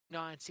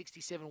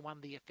9.67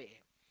 won the affair.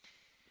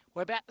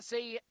 We're about to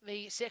see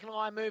the second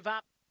line move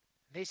up.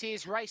 This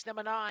is race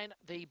number 9,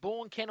 the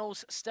Bourne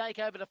Kennels stake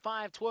over to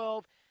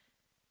 5.12.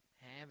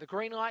 And the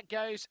green light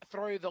goes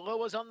through. The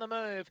lure's on the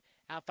move.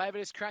 Our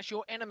favourite is Crush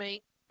Your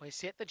Enemy. We're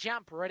set the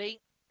jump. Ready?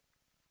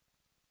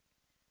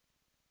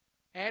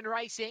 And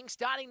racing,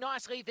 starting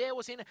nicely. There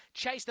was in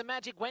Chase the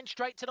Magic, went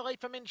straight to the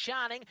lead from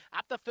Enchanting.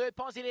 Up the third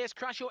positive, there's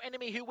Crush Your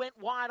Enemy, who went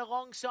wide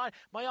alongside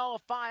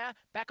Myola Fire.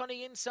 Back on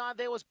the inside,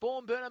 there was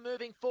Born Burner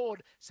moving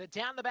forward. So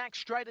down the back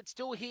straight, it's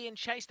still here in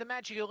Chase the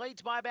Magic, who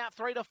leads by about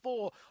 3 to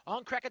 4.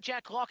 On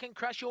Crackerjack Lock and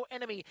Crush Your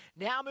Enemy.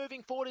 Now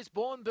moving forward is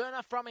Born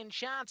Burner from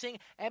Enchanting,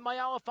 and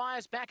Myola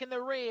Fire's back in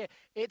the rear.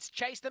 It's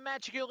Chase the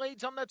Magic who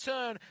leads on the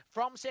turn.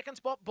 From second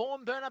spot,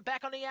 Born Burner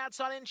back on the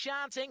outside,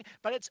 Enchanting,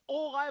 but it's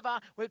all over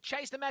with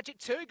Chase the Magic.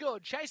 Too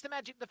good. Chase the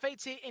Magic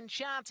defeats here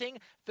Enchanting.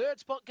 Third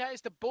spot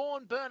goes to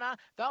Born Burner.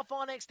 They'll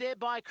follow next there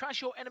by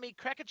Crush Your Enemy,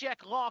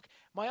 Crackerjack Lock.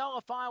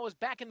 Myola Fire was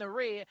back in the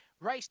rear.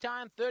 Race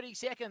time 30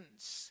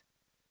 seconds.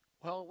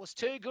 Well, it was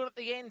too good at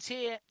the end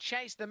here.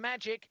 Chase the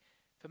Magic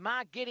for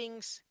Mark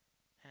Giddings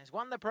has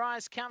won the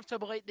prize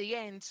comfortably at the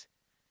end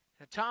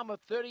at a time of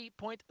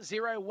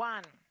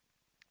 30.01.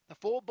 The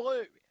 4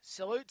 blue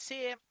salutes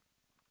here.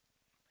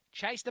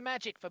 Chase the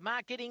Magic for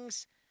Mark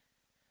Giddings,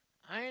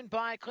 owned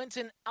by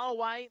Clinton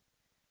Alway.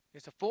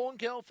 There's a Fawn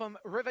Girl from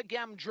River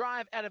Gum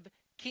Drive out of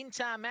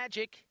Kintar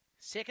Magic.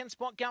 Second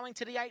spot going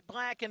to the 8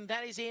 black, and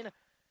that is in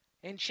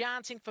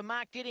Enchanting for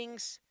Mark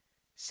Giddings.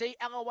 C.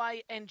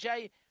 Alloway and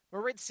J.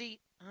 Maritzi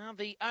are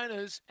the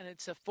owners, and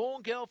it's a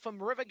Fawn Girl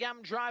from River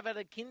Gum Drive out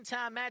of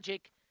Kintar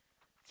Magic.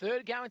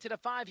 Third going to the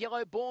 5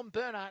 yellow Born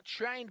Burner,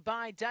 trained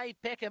by Dave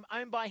Peckham,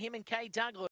 owned by him and Kay Douglas.